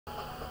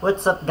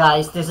What's up,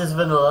 guys? This is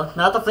vanilla,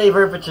 not the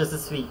flavor, but just the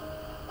sweet.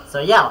 So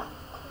yeah,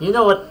 you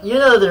know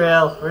the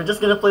drill. We're just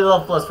gonna play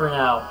Love Plus for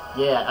now.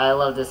 Yeah, I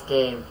love this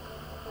game.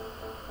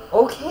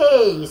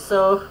 Okay,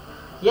 so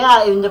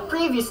yeah, in the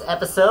previous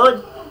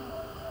episode,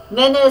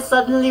 Nene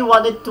suddenly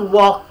wanted to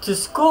walk to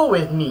school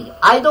with me.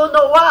 I don't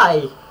know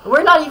why.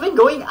 We're not even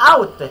going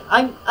out.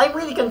 I'm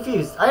really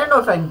confused. I don't know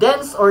if I'm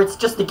dense or it's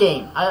just the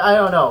game. I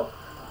don't know.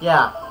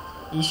 Yeah.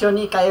 一緒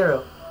に帰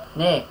ろう。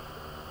ねえ。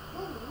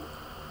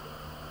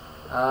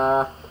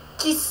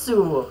キス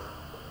を。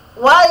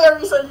Why are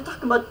we suddenly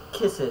talking about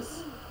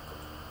kisses?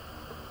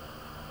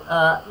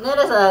 ね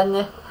ねさん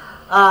ね。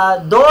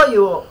どう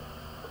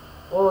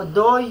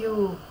い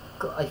う、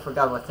I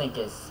forgot what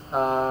think is.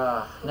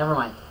 Never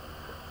mind.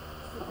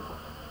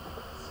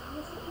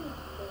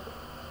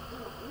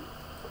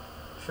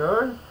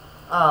 Sure?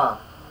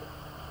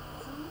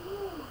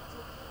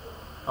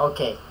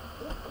 Okay.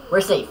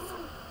 We're safe.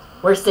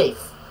 We're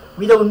safe.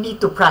 We don't need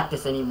to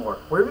practice anymore.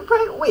 Where we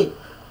practice? Wait.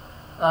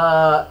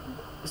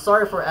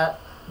 Sorry for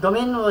ご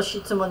めんの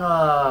質問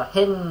は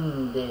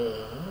変で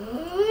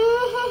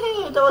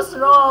That was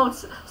wrong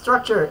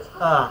structure.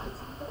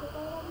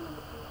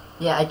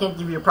 Yeah, I can't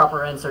give you a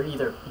proper answer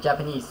either.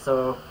 Japanese,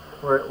 so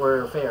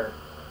we're fair.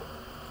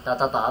 Da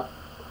da da.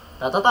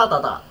 Da da da da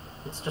da.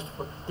 It's just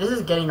this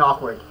is getting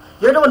awkward.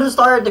 You're the one who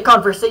started the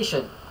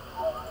conversation.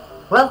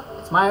 Well,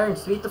 it's my iron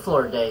sweep the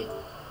floor day.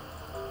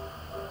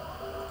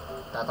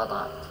 Da da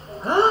da.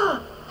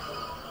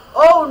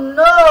 Oh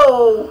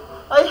no!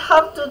 I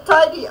have to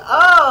tidy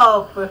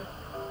up!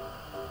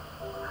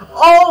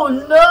 Oh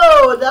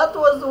no! That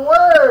was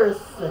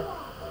worse!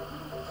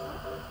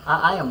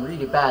 I am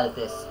really bad at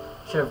this.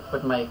 Should have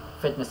put my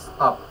fitness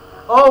up.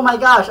 Oh my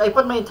gosh! I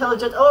put my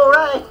intelligence. Oh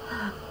right!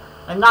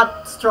 I'm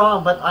not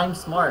strong, but I'm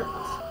smart.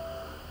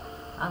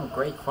 I'm a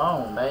great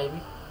phone, baby.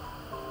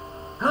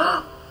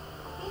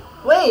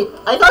 Wait!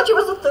 I thought she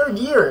was the third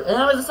year, and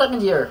I was the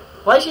second year.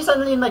 Why is she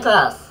suddenly in my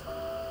class?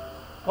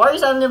 Why are you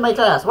suddenly in my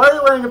class? Why are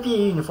you wearing a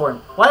PE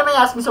uniform? Why am I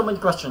asking so many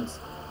questions?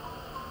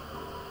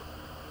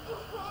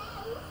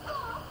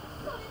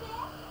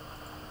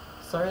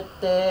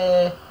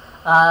 Sorte,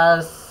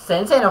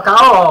 sensei no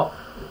kao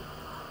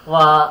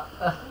wa...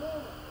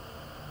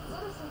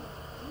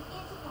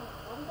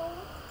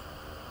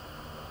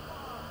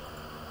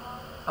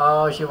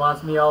 Oh, she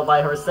wants me all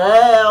by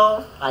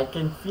herself. I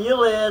can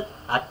feel it.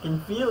 I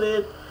can feel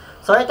it.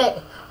 Sorte,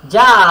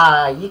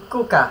 ja,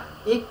 iku ka.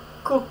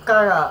 Iku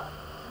kara.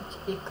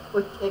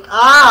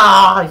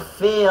 I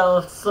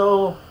feel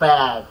so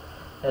bad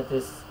at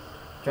this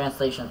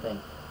translation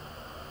thing.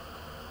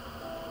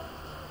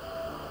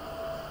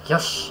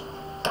 Yoshi,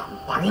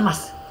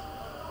 ganbarimasu.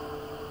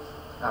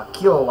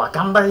 Kyou wa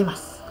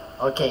ganbarimasu.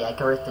 Okay, I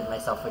corrected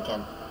myself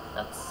again.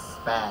 That's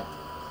bad.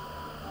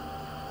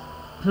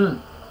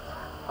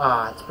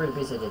 It's pretty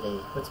busy today.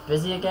 What's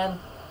busy again?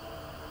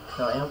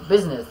 No,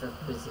 business. That's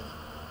busy.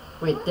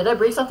 Wait, did I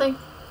break something?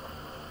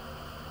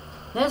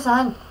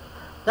 Ne-san,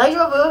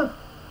 daijoubu?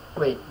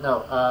 Wait,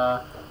 no.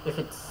 If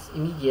it's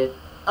immediate.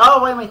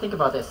 Oh, why am I thinking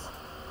about this?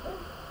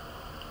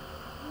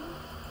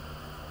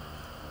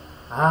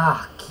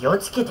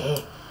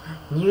 Kyotsukete.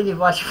 Newly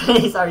washed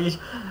plates are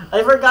usually.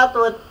 I forgot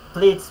what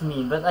plates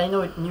mean, but I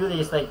know newly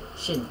is like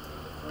shin.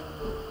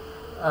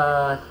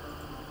 Yeah,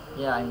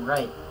 I'm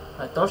right.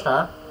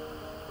 Tosha.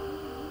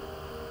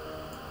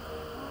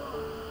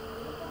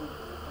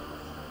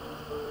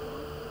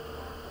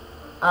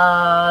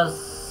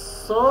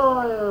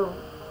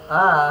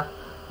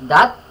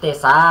 Datte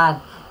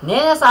san,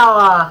 Nene-san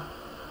wa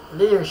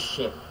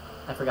leadership.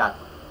 I forgot.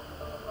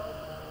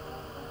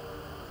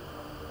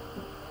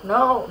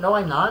 No,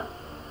 I'm not.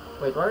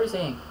 Wait, what are you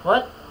saying?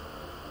 What?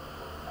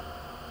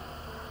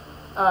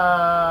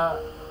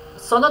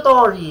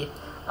 Sonotori.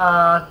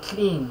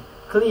 Clean.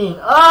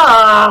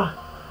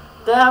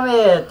 Damn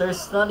it.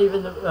 There's not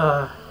even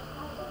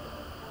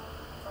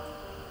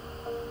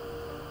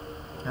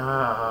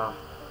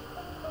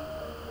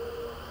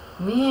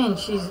Man,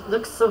 she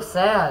looks so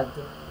sad.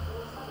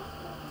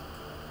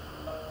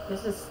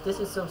 This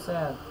is so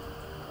sad.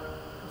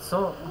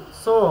 So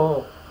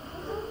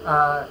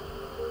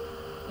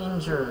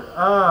injured.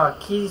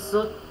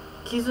 Kizu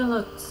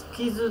no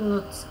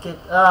tsuke.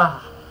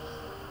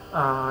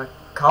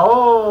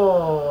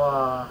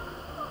 Kao.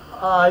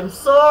 I'm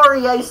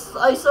sorry. I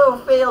so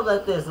failed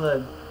at this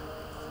one.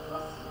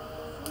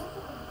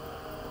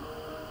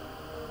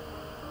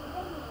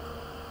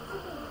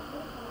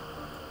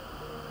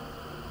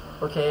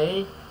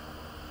 Okay.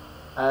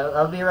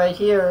 I'll be right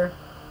here.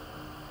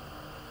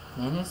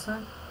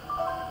 Nene-san?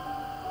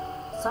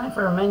 It's time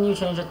for a menu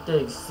change at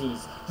the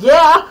C's.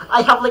 Yeah!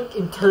 I have like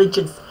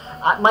intelligence.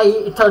 My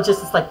intelligence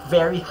is like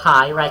very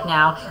high right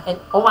now. And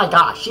oh my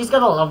gosh, she's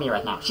gonna love me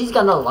right now. She's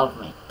gonna love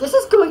me. This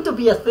is going to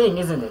be a thing,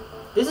 isn't it?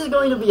 This is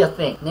going to be a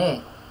thing.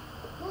 Ne.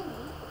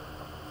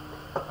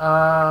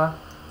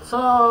 So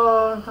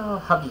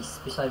hobbies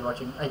besides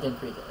watching. I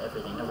didn't read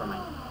everything, never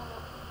mind.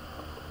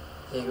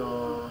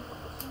 Ego.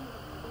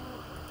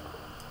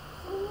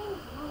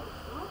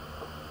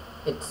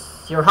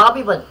 It's your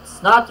hobby, but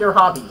it's not your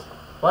hobby.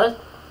 What?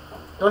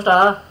 どうし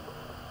た？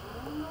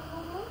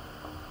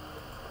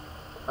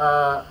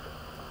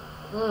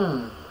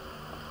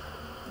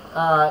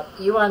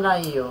言わな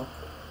いよ。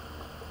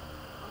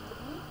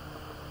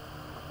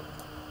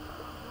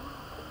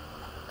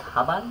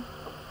カバン?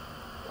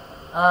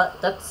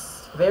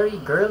 That's very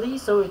girly,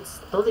 so it's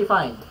totally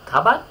fine.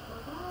 Kaban?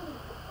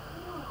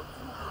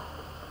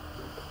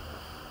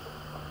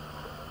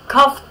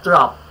 Cough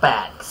drop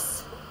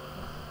bags.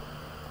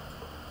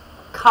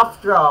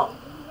 Cough drop.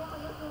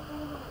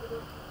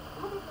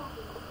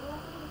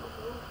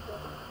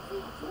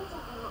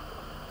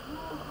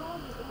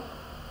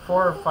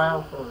 Four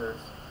file folders.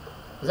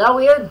 Is that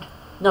weird?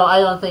 No, I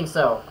don't think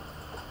so.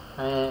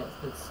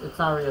 It's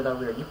not really that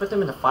weird. You put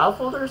them in the file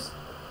folders?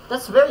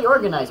 That's very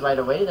organized, by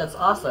the way. That's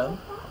awesome.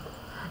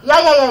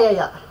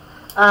 Yeah.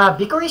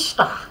 びっくりし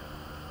た。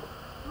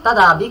た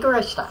だ、びっく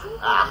りした。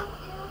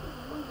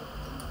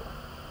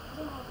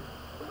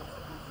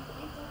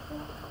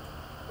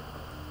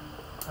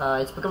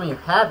It's becoming your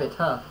habit,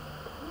 huh?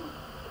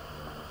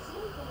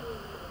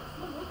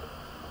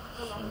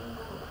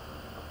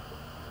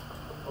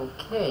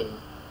 Okay.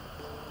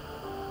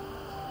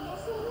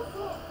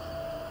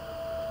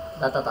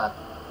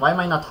 Why am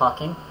I not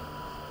talking?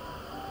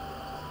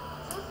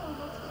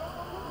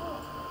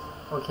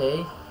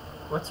 Okay.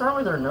 What's wrong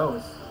with her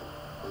nose?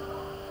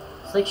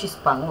 It's like she's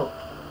pango.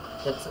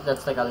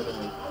 That's the other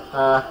way.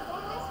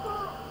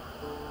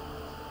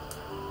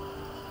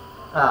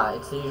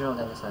 It's the usual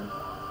Denison.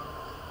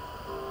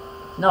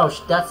 No,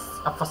 that's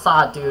a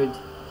facade, dude.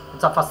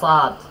 It's a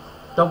facade.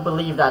 Don't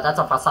believe that. That's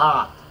a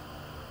facade.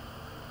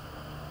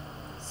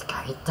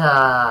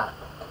 Scarita.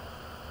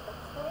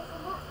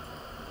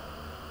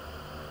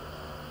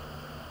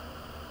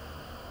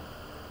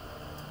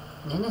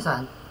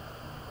 Nene-san.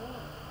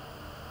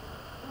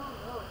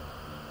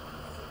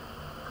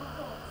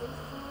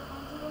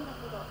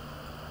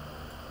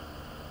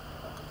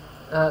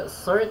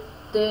 Sorry.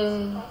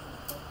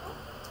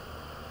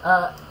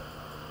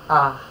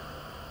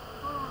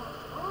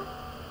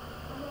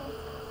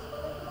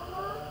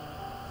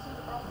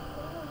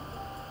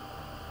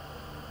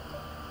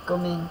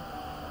 Coming.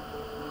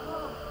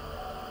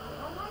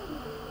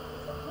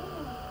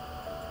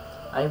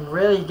 I'm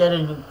really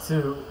getting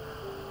into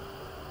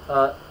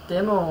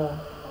demo.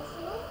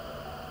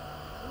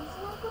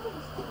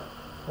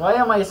 Why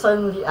am I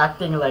suddenly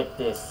acting like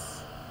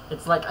this?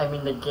 It's like I'm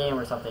in the game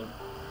or something.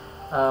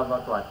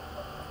 But what?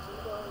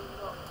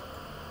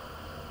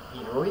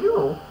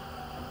 Iroyo?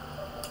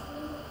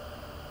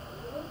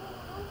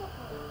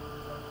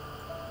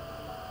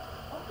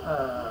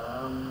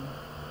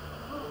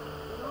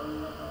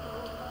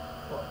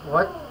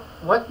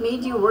 What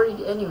made you worried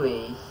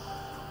anyway?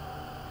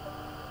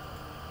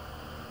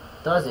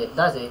 Does it?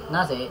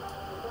 Naze?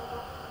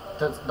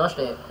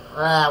 Doshite?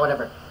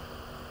 Whatever.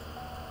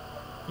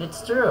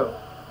 It's true.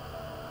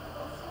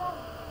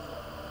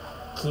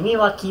 Kimi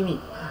wa kimi.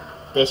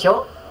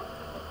 Desho?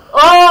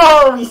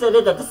 Oh! We said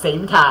it at the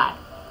same time.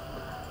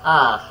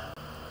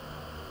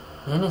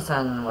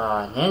 Nene-san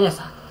wa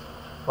Nene-san.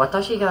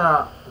 Watashi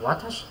ga...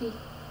 Watashi?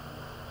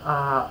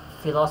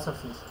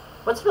 Philosophy.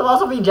 What's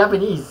philosophy in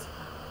Japanese?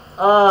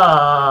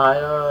 I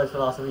don't know what's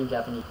philosophy in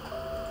Japanese.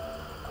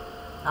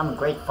 I'm a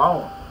great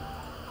phone.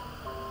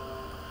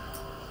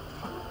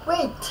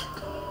 Wait!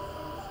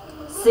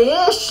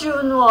 青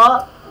春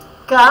の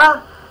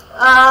か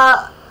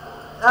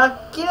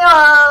君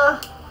は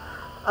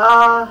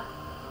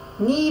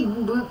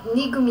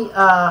2組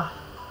3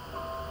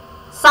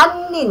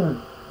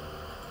人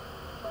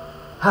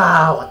終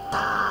わっ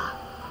た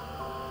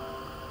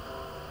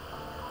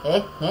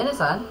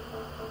Nene-san?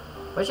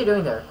 What's she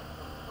doing there?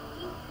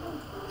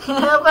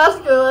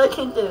 Pascal, I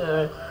can't do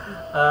it.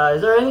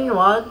 Is there anything you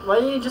want? Why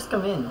didn't you just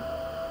come in?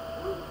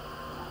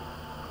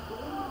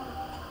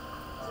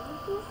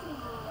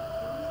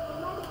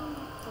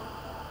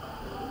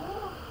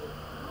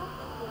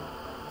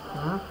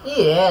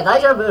 Yeah,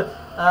 大丈夫。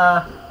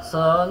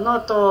そ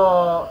の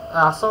と、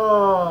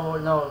そ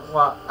うの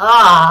は、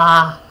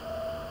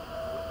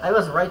I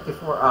was right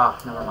before.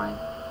 Never mind.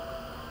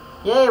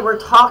 Yay, we're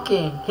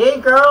talking. Hey,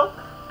 girl.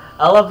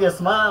 I love your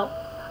smile.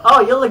 Oh,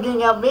 you're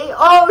looking at me?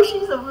 Oh,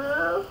 she's a...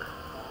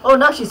 Oh,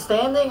 now she's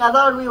standing? I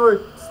thought we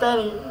were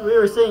standing... We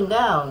were sitting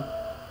down.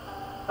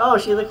 Oh,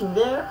 is she looking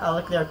there? I'll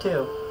look there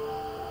too.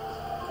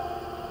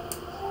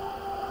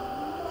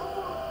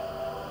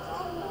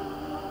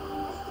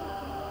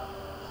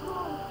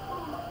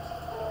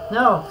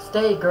 No,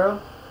 stay,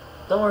 girl.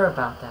 Don't worry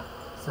about that.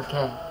 It's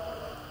okay.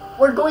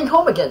 We're going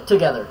home again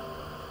together.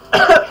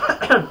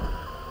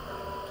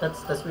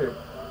 That's weird.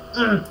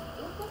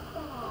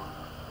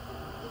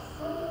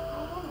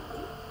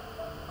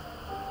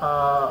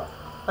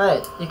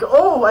 Hey, you go.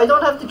 Oh, I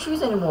don't have to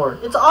choose anymore.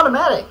 It's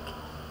automatic.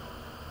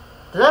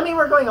 Does that mean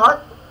we're going on?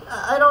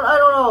 I don't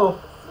know.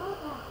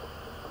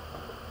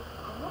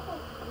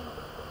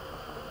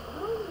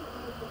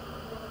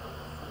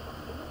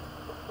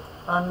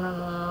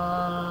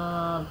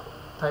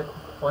 Type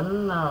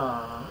 1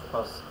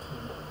 plus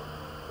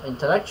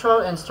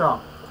intellectual and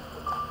strong.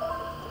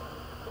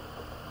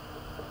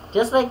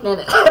 Just like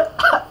Nene.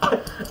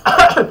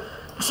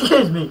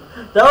 Excuse me.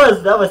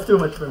 That was too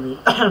much for me.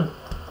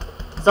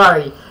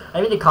 Sorry.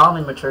 I mean the calm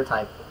and mature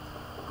type.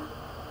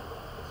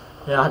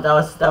 Yeah, that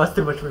was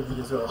too much for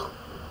me as well.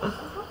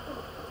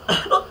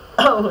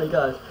 Oh my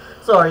gosh.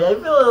 Sorry, I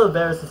feel a little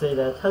embarrassed to say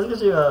that. 恥ずか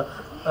しいわ。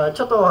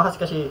ちょっと恥ず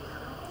かしい。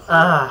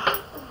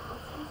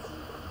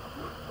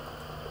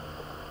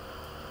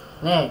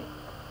ね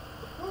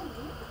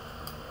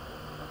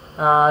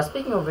え。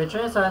Speaking of which,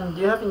 Ren-san,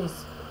 do you have any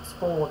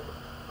sport?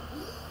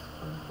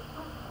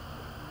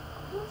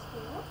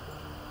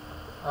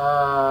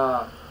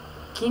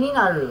 気に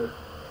なる。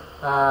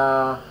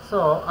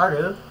そう、あ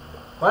る？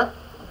 What?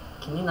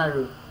 気にな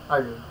る。あ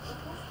る。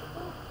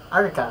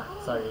あるか。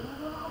Sorry.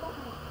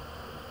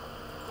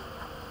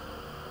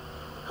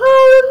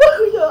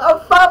 Hallelujah! I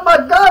found my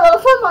girl! I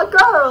found my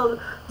girl!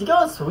 Do you go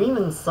to swim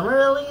in summer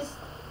at least?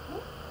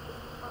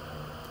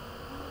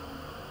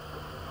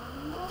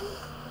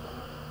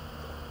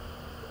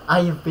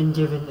 I have been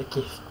given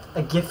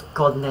a gift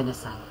called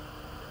Nene-san.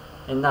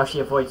 And now she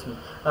avoids me.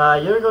 You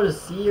ever go to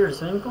sea or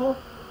swimming pool?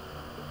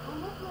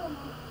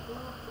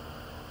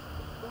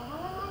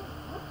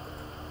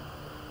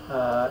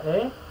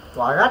 Eh?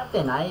 笑っ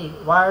てない。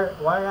笑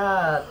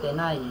って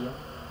ないよ。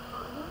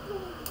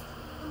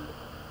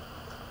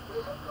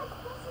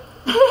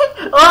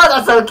Oh,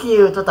 that's so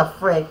cute! What the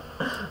frick?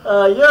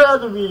 You're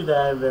not to be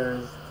that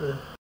embarrassed.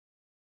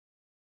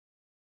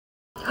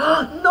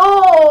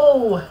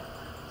 No!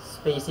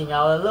 Spacing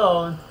out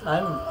alone.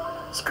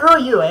 Screw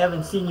you! I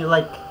haven't seen you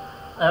like,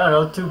 I don't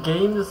know, 2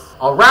 games.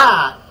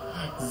 Alright!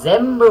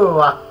 Zenbu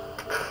wa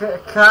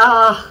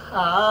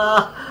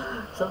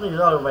something's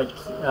wrong with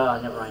my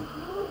never mind.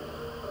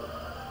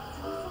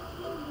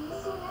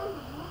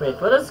 Wait,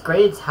 what does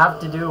grades have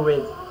to do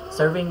with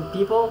serving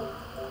people?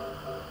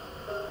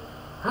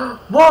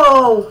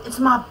 Whoa! It's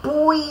my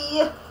boy!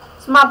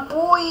 It's my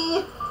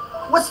boy!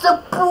 What's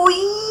up, boy?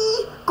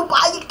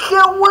 Goodbye,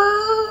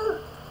 Kawa!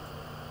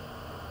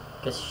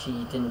 Guess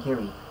she didn't hear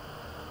me.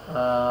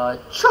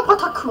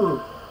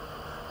 Chopataku!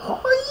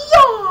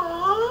 Hoya!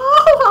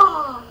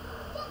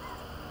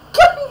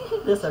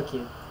 They're so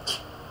cute.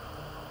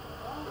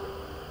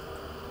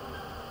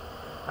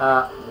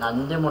 な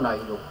んでもない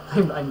よ.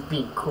 I'm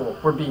being cool.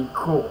 We're being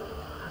cool.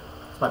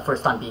 It's my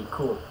first time being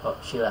cool. Oh,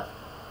 she left.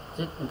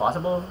 Is it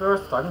impossible for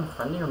us talking in a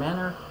friendlier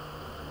manner?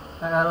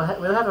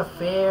 We'll have a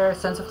fair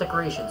sense of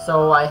decoration,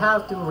 so I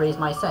have to raise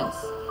my sense.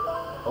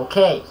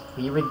 Okay,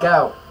 here we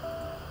go.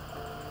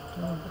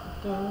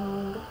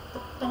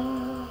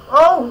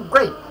 Oh,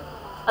 great!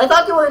 I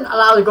thought you weren't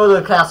allowed to go to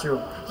the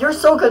classroom. You're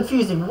so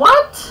confusing.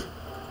 What?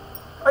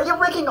 Are you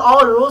breaking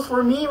all rules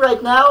for me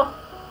right now?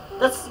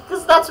 That's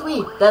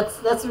sweet.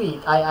 That's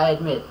sweet. I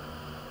admit.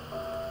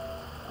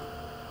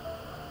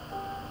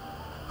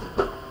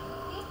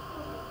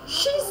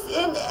 She's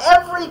in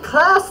every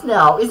class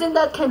now. Isn't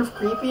that kind of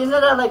creepy? Isn't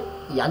that like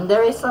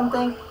yandere or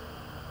something?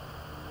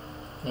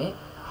 Eh?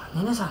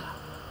 Nene-san.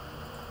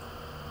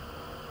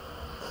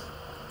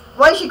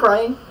 Why is she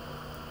crying?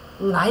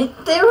 泣い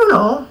てる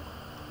の?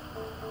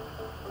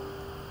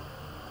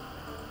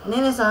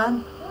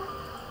 Nene-san.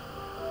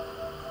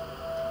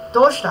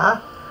 どうし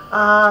た?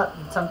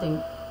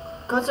 Something.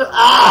 Go to.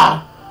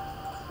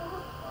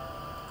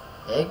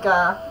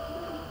 Eka.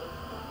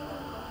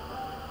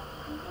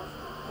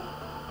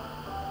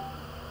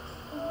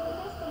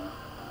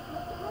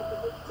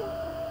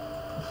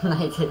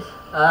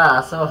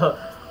 So.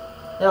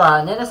 で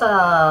は、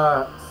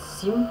Nene-san,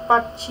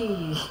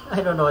 sympathy.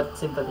 I don't know what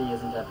sympathy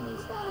is in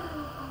Japanese.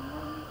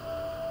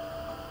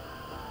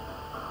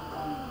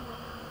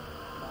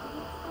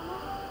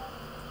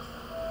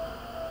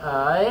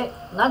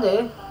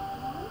 Nade?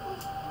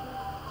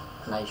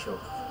 内緒。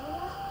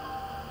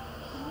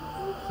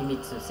秘密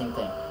same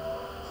thing.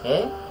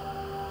 Eh?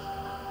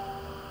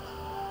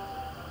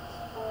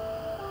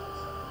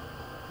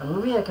 A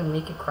movie that can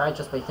make you cry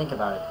just by thinking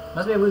about it.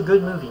 Must be a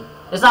good movie.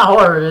 It's not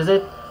horror, is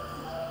it?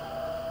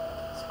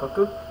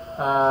 Sukoku?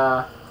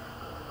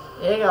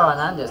 映画は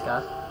何です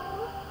か?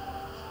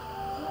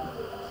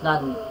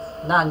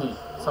 Nani?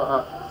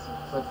 So,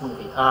 what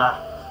movie?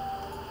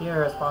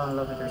 Here has fallen in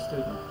love with her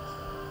student.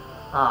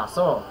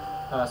 So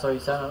you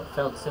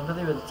felt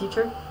sympathy with the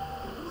teacher?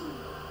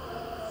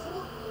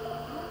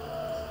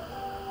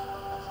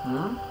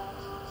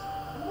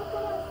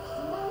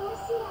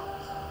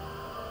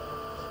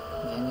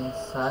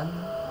 Nene-san?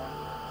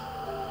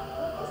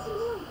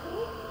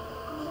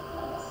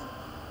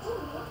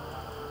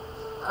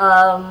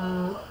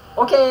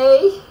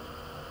 Okay.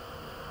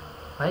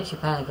 Why did she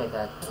panic like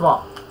that? Just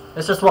walk.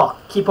 Let's just walk.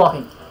 Keep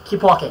walking.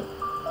 Keep walking.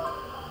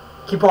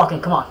 Keep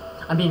walking. Come on.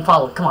 I'm being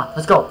followed. Come on.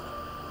 Let's go.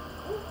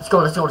 Let's go.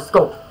 Let's go. Let's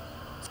go.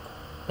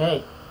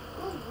 Hey.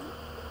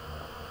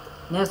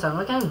 Nene-san,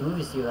 what kind of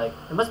movies do you like?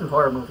 It must be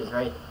horror movies,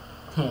 right?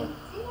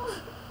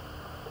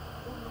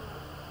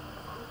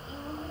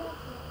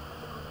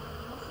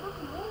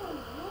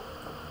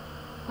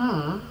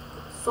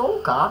 So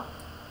ka?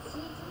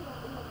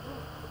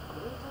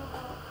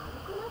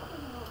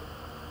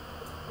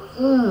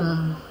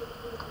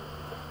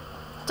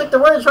 To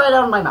took the words right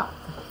out of my mouth.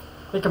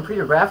 With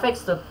computer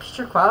graphics, the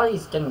picture quality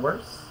is getting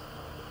worse.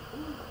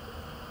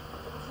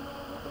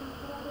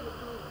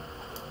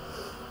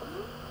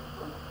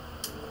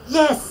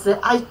 Yes,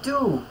 I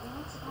do.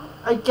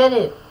 I get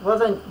it. Well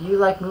then, you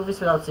like movies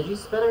without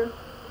cities better?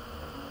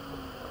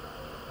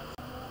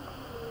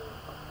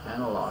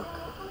 Analog.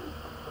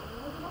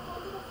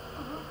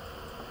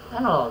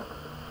 Analog.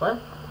 What?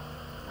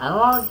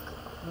 Analog?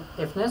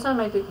 If Nessa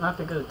might be not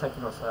be good at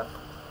technical stuff.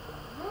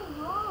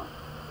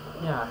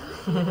 Yeah.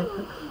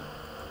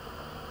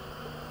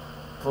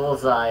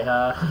 Bullseye,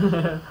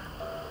 huh?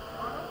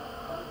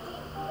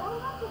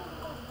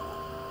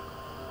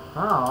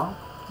 Oh,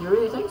 do you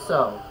really think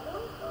so?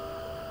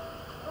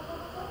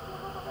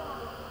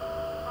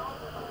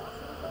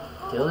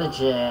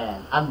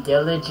 Diligent. I'm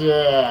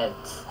diligent.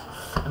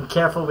 I'm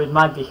careful with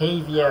my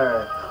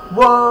behavior.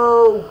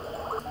 Whoa!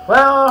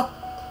 Well,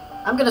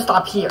 I'm gonna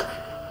stop here.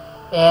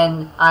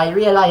 And I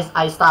realize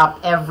I stop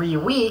every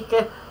week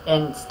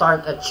and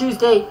start a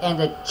Tuesday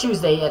and a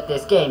Tuesday at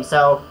this game.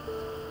 So,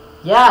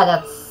 yeah,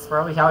 that's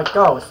probably how it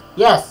goes.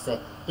 Yes,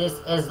 this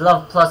is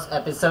Love Plus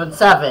Episode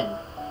 7.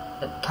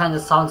 It kind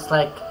of sounds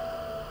like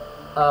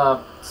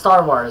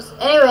Star Wars.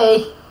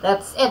 Anyway,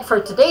 that's it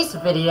for today's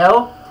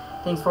video.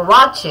 Thanks for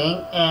watching,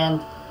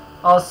 and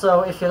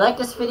also if you like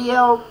this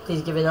video,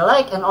 please give it a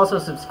like and also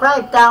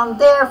subscribe down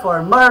there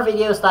for more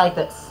videos like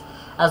this.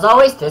 As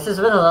always, this is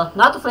vanilla,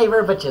 not the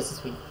flavor but just the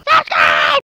sweet.